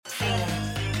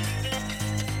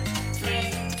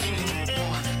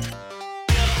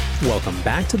Welcome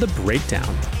back to The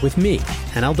Breakdown with me,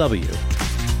 NLW.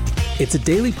 It's a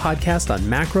daily podcast on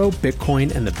macro,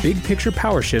 Bitcoin, and the big picture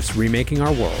power shifts remaking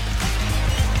our world.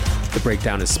 The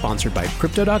Breakdown is sponsored by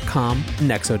Crypto.com,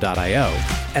 Nexo.io,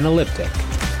 and Elliptic,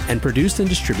 and produced and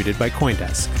distributed by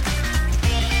CoinDesk.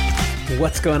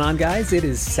 What's going on, guys? It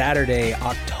is Saturday,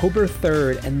 October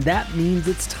 3rd, and that means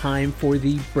it's time for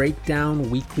the Breakdown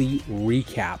Weekly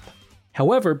Recap.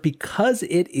 However, because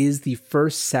it is the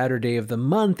first Saturday of the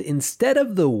month, instead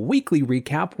of the weekly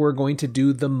recap, we're going to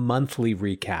do the monthly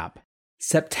recap.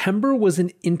 September was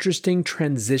an interesting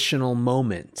transitional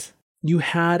moment. You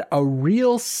had a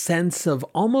real sense of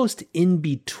almost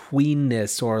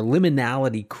in-betweenness or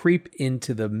liminality creep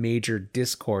into the major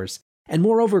discourse, and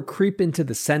moreover creep into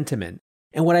the sentiment.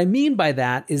 And what I mean by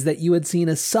that is that you had seen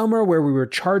a summer where we were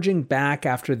charging back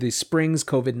after the spring's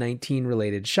COVID-19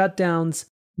 related shutdowns,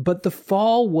 but the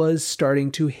fall was starting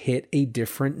to hit a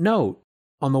different note.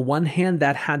 On the one hand,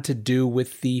 that had to do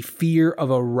with the fear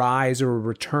of a rise or a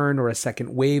return or a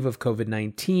second wave of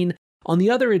COVID-19. On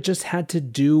the other, it just had to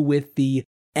do with the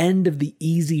end of the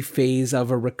easy phase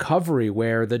of a recovery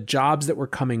where the jobs that were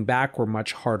coming back were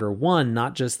much harder won,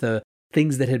 not just the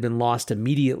things that had been lost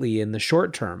immediately in the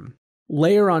short term.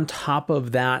 Layer on top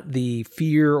of that the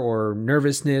fear or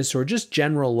nervousness or just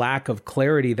general lack of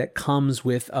clarity that comes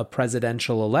with a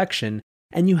presidential election,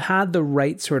 and you had the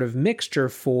right sort of mixture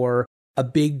for a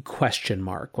big question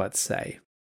mark, let's say.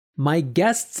 My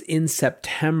guests in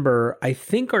September, I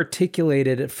think,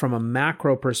 articulated from a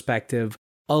macro perspective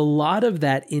a lot of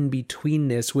that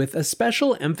in-betweenness with a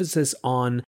special emphasis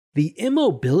on the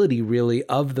immobility, really,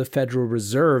 of the Federal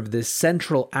Reserve, this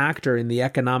central actor in the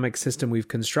economic system we've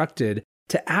constructed,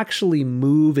 to actually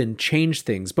move and change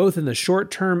things, both in the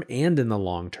short term and in the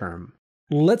long term.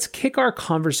 Let's kick our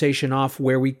conversation off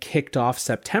where we kicked off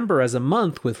September as a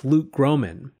month with Luke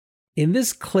Gromen. In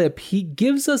this clip, he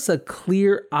gives us a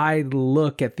clear-eyed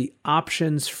look at the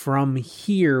options from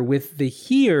here, with the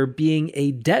here being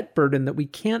a debt burden that we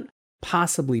can't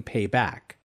possibly pay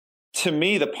back. To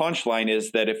me, the punchline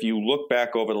is that if you look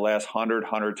back over the last 100,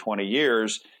 120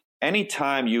 years,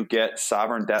 anytime you get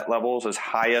sovereign debt levels as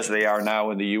high as they are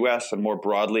now in the U.S. and more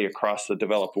broadly across the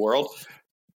developed world,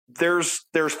 there's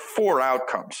four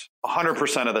outcomes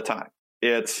 100% of the time.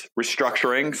 It's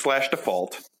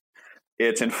restructuring/default,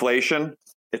 it's inflation,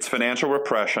 it's financial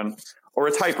repression, or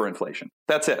it's hyperinflation.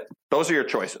 That's it. Those are your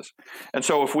choices. And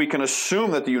so if we can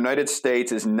assume that the United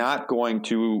States is not going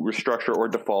to restructure or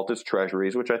default its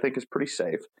treasuries, which I think is pretty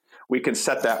safe, we can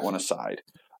set that one aside.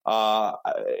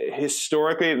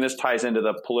 Historically, and this ties into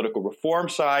the political reform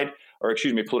side,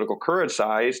 political courage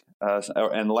side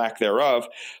and lack thereof,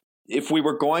 if we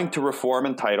were going to reform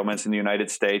entitlements in the United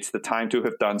States, the time to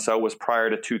have done so was prior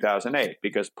to 2008,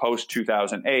 because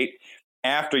post-2008,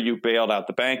 after you bailed out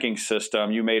the banking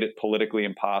system, you made it politically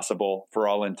impossible for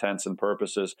all intents and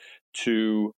purposes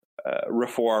to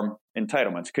reform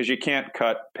entitlements, because you can't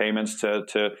cut payments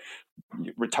to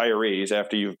retirees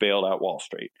after you've bailed out Wall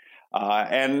Street.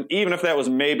 And even if that was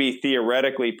maybe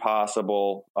theoretically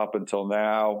possible up until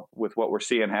now, with what we're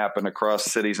seeing happen across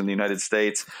cities in the United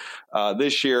States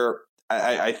this year,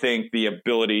 I think the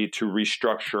ability to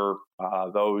restructure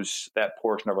that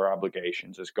portion of our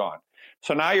obligations is gone.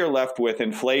 So now you're left with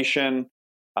inflation,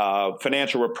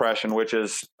 financial repression, which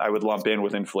is, I would lump in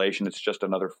with inflation. It's just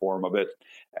another form of it,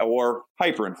 or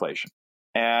hyperinflation.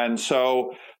 And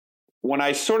so when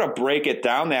I sort of break it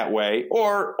down that way,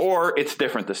 or it's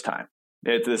different this time.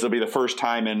 This will be the first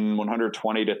time in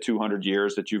 120 to 200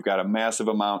 years that you've got a massive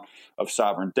amount of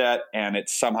sovereign debt, and it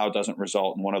somehow doesn't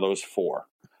result in one of those four.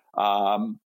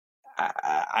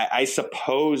 I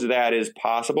suppose that is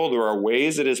possible. There are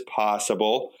ways it is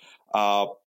possible,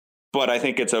 but I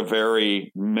think it's a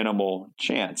very minimal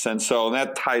chance. And so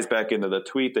that ties back into the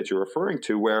tweet that you're referring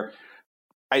to, where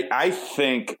I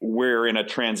think we're in a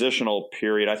transitional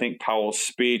period. I think Powell's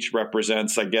speech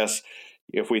represents, I guess,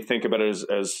 if we think about it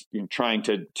as trying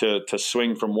to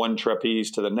swing from one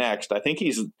trapeze to the next, I think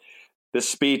this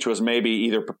speech was maybe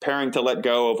either preparing to let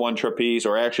go of one trapeze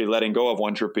or actually letting go of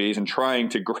one trapeze and trying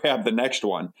to grab the next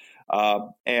one.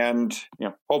 And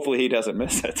hopefully he doesn't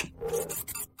miss it.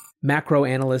 Macro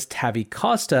analyst Tavi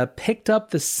Costa picked up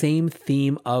the same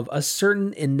theme of a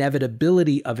certain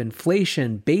inevitability of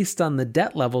inflation based on the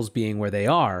debt levels being where they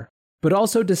are, but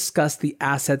also discussed the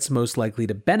assets most likely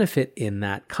to benefit in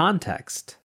that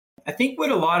context. I think what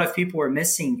a lot of people are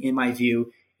missing, in my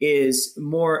view, is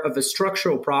more of the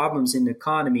structural problems in the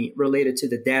economy related to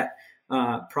the debt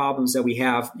problems that we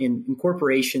have in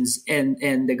corporations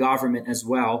and the government as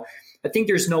well. I think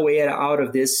there's no way out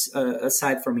of this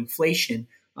aside from inflation.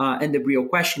 And the real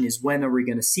question is, when are we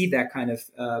going to see that kind of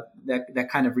that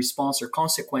kind of response or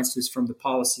consequences from the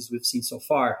policies we've seen so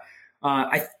far?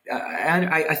 I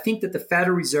think that the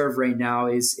Federal Reserve right now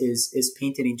is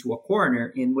painted into a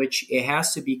corner in which it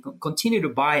has to continue to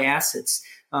buy assets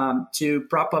to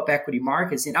prop up equity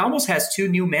markets. It almost has two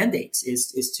new mandates: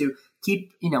 is to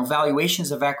keep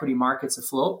valuations of equity markets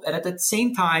afloat, and at the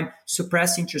same time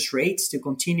suppress interest rates to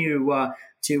continue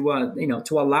to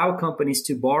allow companies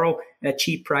to borrow at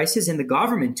cheap prices, and the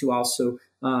government to also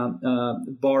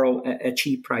borrow at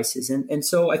cheap prices. And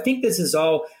so I think this is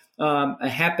all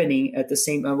happening at the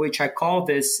same, which I call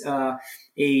this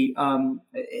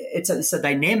it's a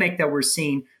dynamic that we're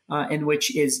seeing in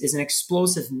which is an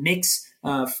explosive mix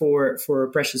for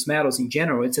precious metals in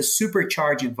general. It's a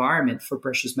supercharged environment for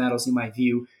precious metals, in my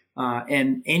view.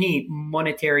 And any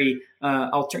monetary,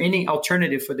 any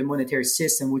alternative for the monetary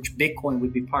system, which Bitcoin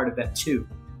would be part of that too.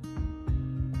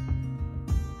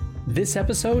 This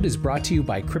episode is brought to you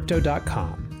by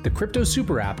Crypto.com, the crypto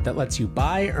super app that lets you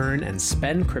buy, earn, and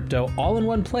spend crypto all in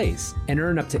one place and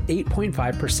earn up to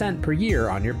 8.5% per year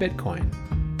on your Bitcoin.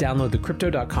 Download the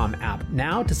Crypto.com app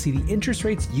now to see the interest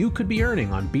rates you could be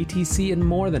earning on BTC and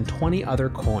more than 20 other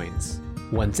coins.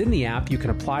 Once in the app, you can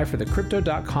apply for the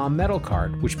Crypto.com Metal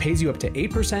Card, which pays you up to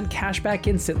 8% cash back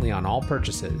instantly on all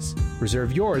purchases.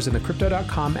 Reserve yours in the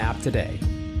Crypto.com app today.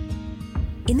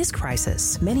 In this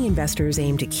crisis, many investors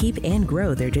aim to keep and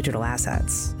grow their digital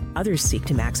assets. Others seek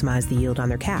to maximize the yield on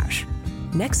their cash.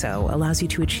 Nexo allows you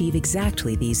to achieve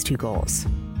exactly these two goals.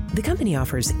 The company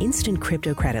offers instant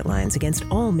crypto credit lines against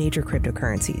all major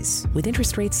cryptocurrencies, with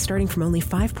interest rates starting from only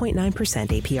 5.9%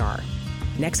 APR.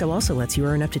 Nexo also lets you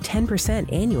earn up to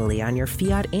 10% annually on your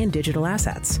fiat and digital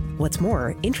assets. What's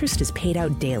more, interest is paid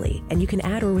out daily, and you can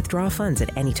add or withdraw funds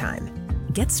at any time.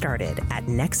 Get started at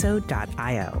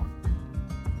nexo.io.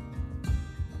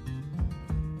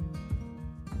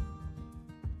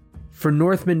 For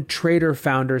Northman Trader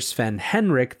founder Sven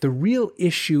Henrik, the real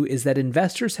issue is that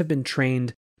investors have been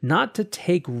trained not to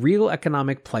take real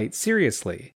economic plight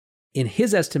seriously. In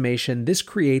his estimation, this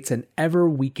creates an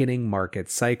ever-weakening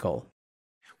market cycle.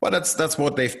 Well, that's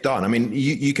what they've done. I mean,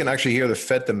 you can actually hear the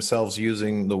Fed themselves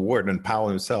using the word, and Powell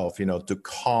himself, to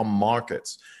calm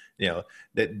markets.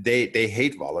 That they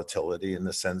hate volatility in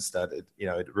the sense that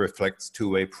it reflects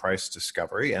two-way price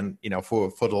discovery. And for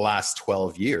the last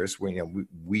 12 years,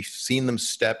 we've seen them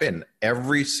step in.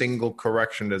 Every single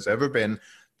correction there's ever been,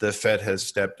 the Fed has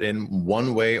stepped in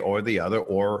one way or the other,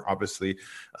 or obviously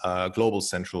global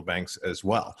central banks as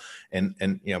well. And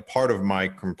part of my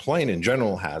complaint in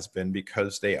general has been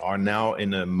because they are now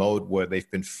in a mode where they've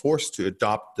been forced to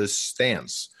adopt this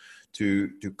stance,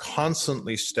 to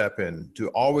constantly step in, to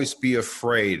always be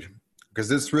afraid, because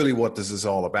that's really what this is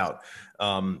all about.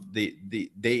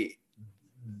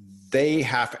 They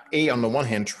have, on the one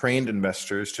hand, trained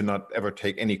investors to not ever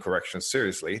take any corrections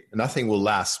seriously. Nothing will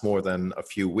last more than a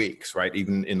few weeks, right?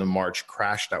 Even in the March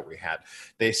crash that we had,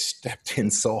 they stepped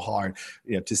in so hard.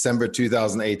 December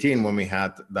 2018, when we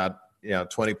had that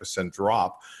 20%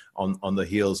 drop on the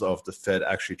heels of the Fed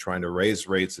actually trying to raise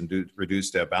rates and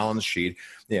reduce their balance sheet.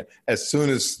 As soon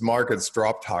as markets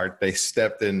dropped hard, they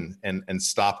stepped in and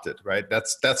stopped it, right?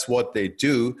 That's what they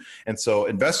do. And so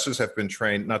investors have been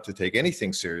trained not to take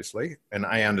anything seriously. And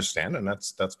I understand, and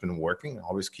that's been working.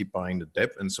 Always keep buying the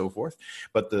dip and so forth.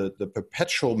 But the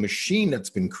perpetual machine that's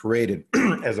been created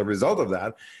as a result of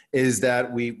that is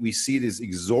that we see these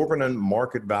exorbitant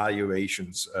market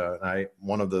valuations.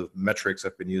 One of the metrics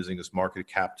I've been using is market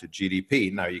cap to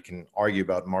GDP. Now, you can argue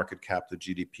about market cap to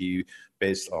GDP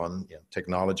based on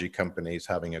technology companies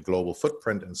having a global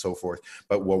footprint and so forth.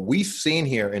 But what we've seen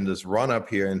here in this run up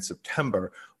here in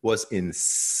September was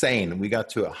insane. We got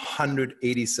to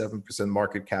 187%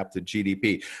 market cap to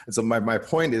GDP. And so my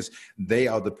point is, they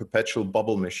are the perpetual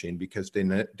bubble machine because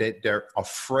they're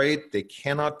afraid they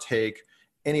cannot take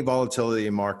any volatility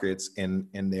in markets, and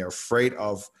they're afraid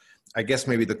of, I guess,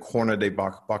 maybe the corner they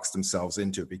box themselves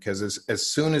into, because as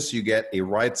soon as you get a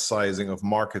right sizing of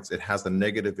markets, it has a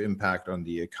negative impact on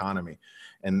the economy.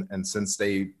 And since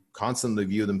they constantly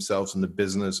view themselves in the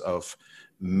business of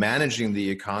managing the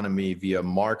economy via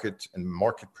market and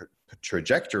market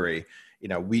trajectory,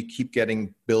 we keep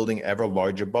building ever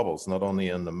larger bubbles, not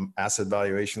only on the asset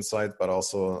valuation side, but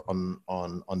also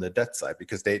on the debt side,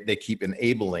 because they keep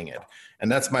enabling it.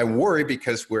 And that's my worry,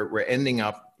 because we're ending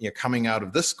up coming out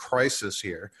of this crisis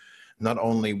here, not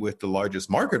only with the largest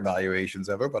market valuations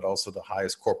ever, but also the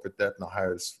highest corporate debt and the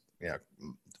highest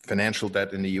financial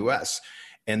debt in the US.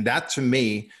 And that, to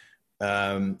me,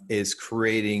 is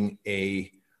creating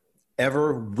a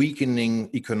ever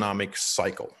weakening economic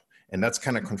cycle. And that's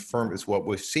kind of confirmed is what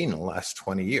we've seen in the last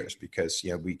 20 years, because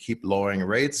we keep lowering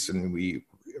rates and we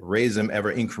raise them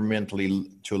ever incrementally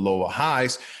to lower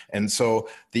highs. And so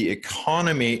the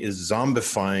economy is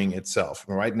zombifying itself.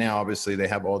 Right now, obviously, they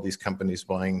have all these companies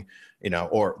buying,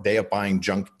 or they are buying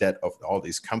junk debt of all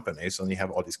these companies. And you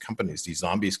have all these companies, these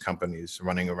zombies companies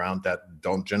running around that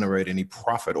don't generate any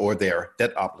profit, or their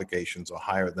debt obligations are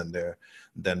higher than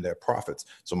their profits.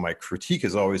 So my critique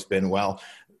has always been, well,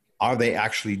 are they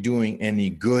actually doing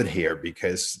any good here?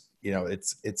 Because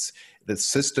it's the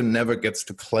system never gets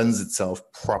to cleanse itself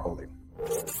properly.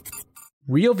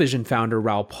 Real Vision founder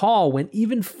Raoul Pal went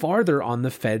even farther on the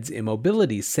Fed's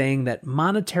immobility, saying that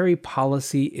monetary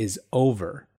policy is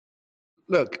over.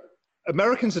 Look,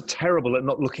 Americans are terrible at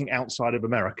not looking outside of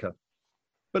America.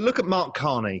 But look at Mark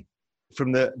Carney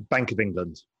from the Bank of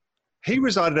England. He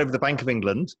resided over the Bank of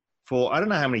England for I don't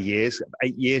know how many years,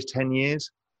 8 years, 10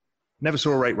 years, never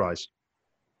saw a rate rise.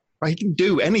 Right? He didn't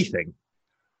do anything.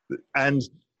 And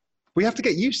we have to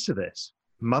get used to this.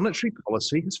 Monetary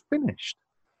policy has finished.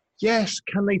 Yes,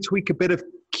 can they tweak a bit of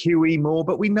QE more?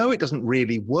 But we know it doesn't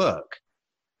really work.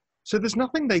 So there's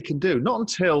nothing they can do, not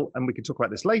until, and we can talk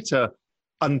about this later,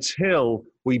 until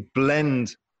we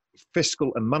blend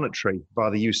fiscal and monetary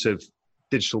via the use of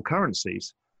digital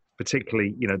currencies,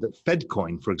 particularly, the Fed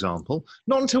coin, for example.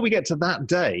 Not until we get to that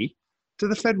day do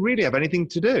the Fed really have anything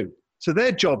to do. So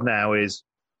their job now is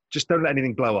just don't let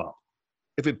anything blow up.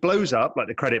 If it blows up, like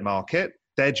the credit market,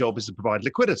 their job is to provide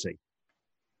liquidity.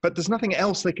 But there's nothing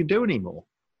else they can do anymore.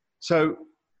 So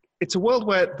it's a world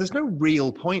where there's no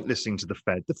real point listening to the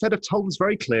Fed. The Fed have told us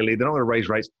very clearly they're not going to raise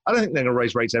rates. I don't think they're going to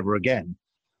raise rates ever again.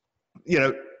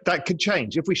 That could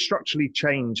change. If we structurally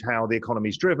change how the economy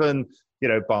is driven,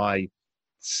 by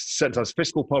centralized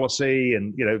fiscal policy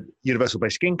and, universal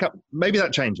basic income, maybe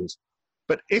that changes.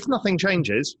 But if nothing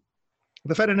changes,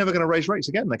 the Fed are never going to raise rates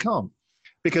again. They can't.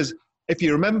 Because if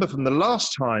you remember from the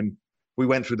last time we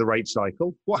went through the rate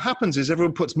cycle, what happens is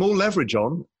everyone puts more leverage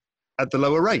on at the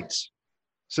lower rates.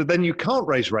 So then you can't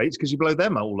raise rates because you blow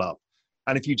them all up.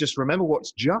 And if you just remember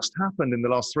what's just happened in the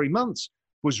last 3 months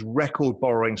was record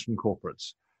borrowings from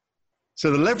corporates.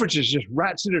 So the leverage has just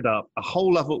ratcheted up a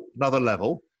whole another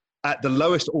level at the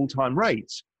lowest all-time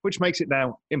rates, which makes it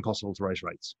now impossible to raise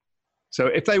rates. So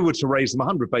if they were to raise them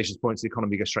 100 basis points, the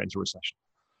economy goes straight into recession.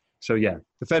 So yeah,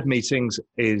 the Fed meetings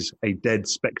is a dead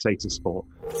spectator sport.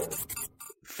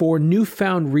 For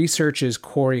Newfound Research's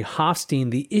Corey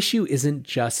Hofstein, the issue isn't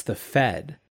just the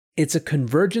Fed. It's a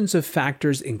convergence of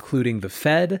factors including the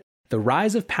Fed, the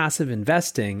rise of passive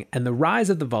investing, and the rise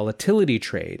of the volatility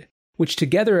trade, which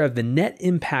together have the net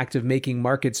impact of making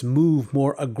markets move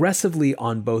more aggressively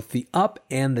on both the up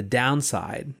and the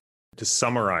downside. To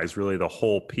summarize, really the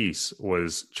whole piece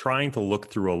was trying to look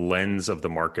through a lens of the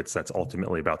markets that's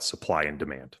ultimately about supply and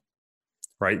demand,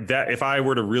 right? That if I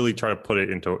were to really try to put it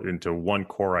into one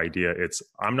core idea,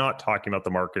 I'm not talking about the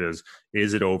market as,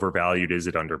 is it overvalued? Is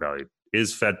it undervalued?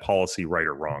 Is Fed policy right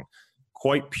or wrong?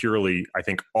 Quite purely, I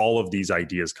think all of these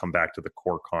ideas come back to the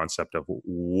core concept of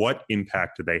what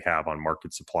impact do they have on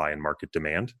market supply and market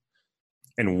demand?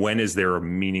 And when is there a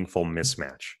meaningful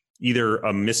mismatch? Either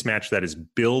a mismatch that is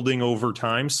building over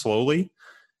time slowly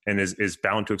and is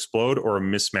bound to explode, or a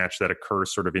mismatch that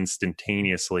occurs sort of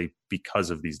instantaneously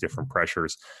because of these different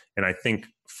pressures. And I think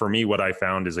for me, what I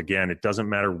found is, again, it doesn't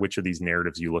matter which of these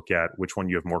narratives you look at, which one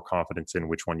you have more confidence in,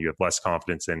 which one you have less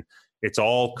confidence in. It's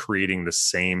all creating the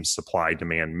same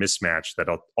supply-demand mismatch that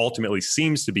ultimately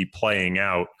seems to be playing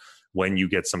out when you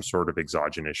get some sort of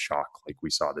exogenous shock like we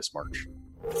saw this March.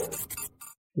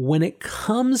 When it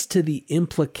comes to the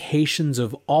implications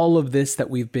of all of this that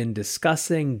we've been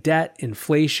discussing, debt,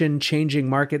 inflation, changing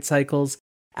market cycles,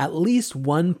 at least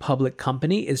one public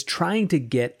company is trying to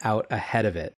get out ahead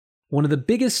of it. One of the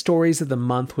biggest stories of the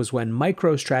month was when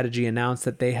MicroStrategy announced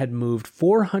that they had moved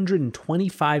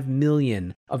 $425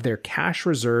 million of their cash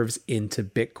reserves into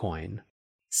Bitcoin.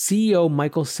 CEO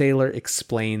Michael Saylor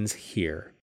explains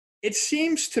here. It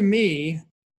seems to me,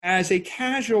 as a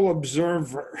casual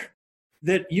observer,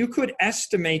 that you could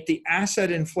estimate the asset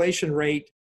inflation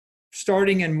rate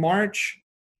starting in March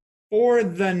for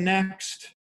the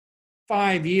next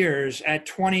 5 years at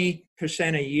 20%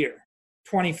 a year,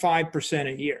 25%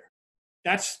 a year.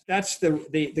 That's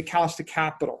the cost of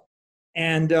capital.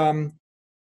 And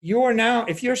you are now,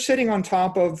 if you're sitting on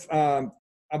top of $1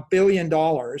 billion,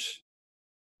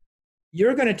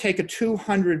 you're going to take a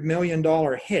 $200 million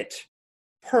hit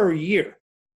per year.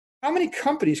 How many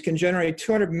companies can generate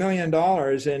 $200 million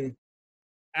in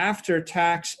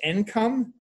after-tax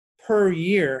income per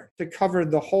year to cover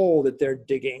the hole that they're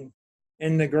digging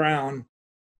in the ground?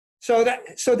 So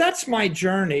that's my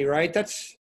journey, right?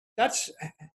 That's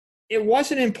it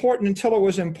wasn't important until it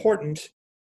was important.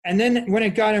 And then when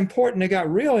it got important, it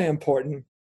got really important.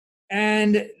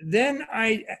 And then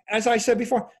as I said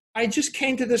before, I just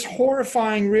came to this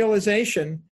horrifying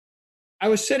realization. I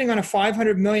was sitting on a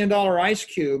 $500 million ice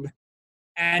cube,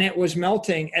 and it was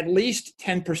melting at least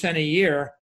 10% a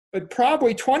year, but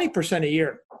probably 20% a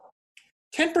year.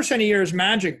 10% a year is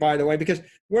magic, by the way, because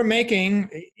we're thinking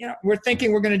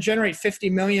we're going to generate 50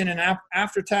 million in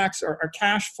after tax or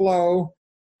cash flow,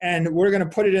 and we're going to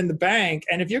put it in the bank.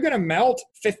 And if you're going to melt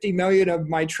 50 million of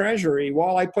my treasury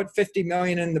while I put 50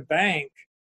 million in the bank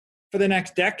for the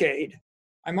next decade,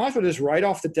 I might as well just write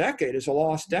off the decade as a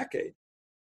lost decade.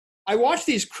 I watch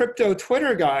these crypto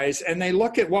Twitter guys, and they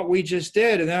look at what we just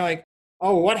did, and they're like,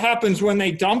 oh, what happens when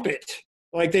they dump it?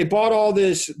 Like, they bought all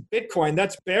this Bitcoin,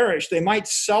 that's bearish. They might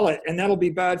sell it, and that'll be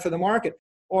bad for the market.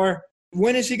 Or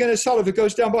when is he going to sell it? If it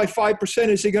goes down by 5%,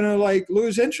 is he going to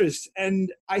lose interest?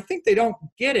 And I think they don't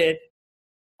get it.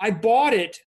 I bought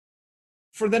it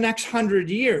for the next 100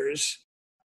 years.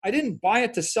 I didn't buy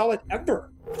it to sell it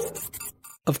ever.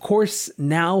 Of course,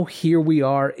 now here we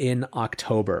are in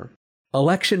October.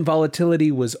 Election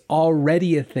volatility was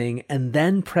already a thing, and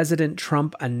then President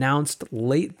Trump announced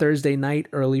late Thursday night,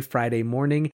 early Friday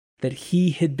morning that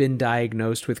he had been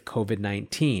diagnosed with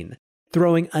COVID-19,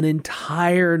 throwing an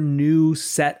entire new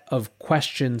set of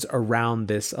questions around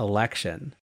this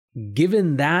election.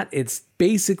 Given that, it's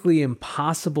basically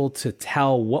impossible to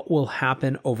tell what will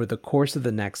happen over the course of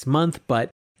the next month, but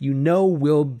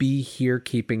we'll be here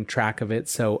keeping track of it.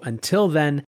 So until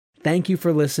then, thank you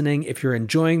for listening. If you're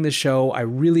enjoying the show, I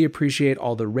really appreciate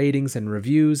all the ratings and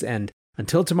reviews. And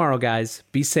until tomorrow, guys,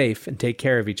 be safe and take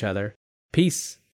care of each other. Peace.